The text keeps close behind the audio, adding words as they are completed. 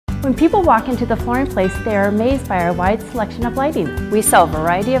When people walk into the Flooring Place, they are amazed by our wide selection of lighting. We sell a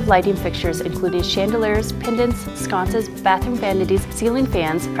variety of lighting fixtures including chandeliers, pendants, sconces, bathroom vanities, ceiling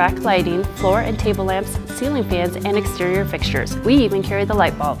fans, cracked lighting, floor and table lamps, ceiling fans, and exterior fixtures. We even carry the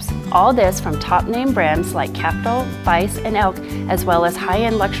light bulbs. All this from top name brands like Capital, Vice, and Elk, as well as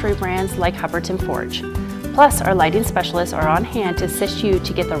high-end luxury brands like Hubbard and Forge. Plus, our lighting specialists are on hand to assist you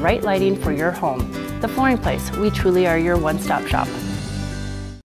to get the right lighting for your home. The Flooring Place, we truly are your one-stop shop.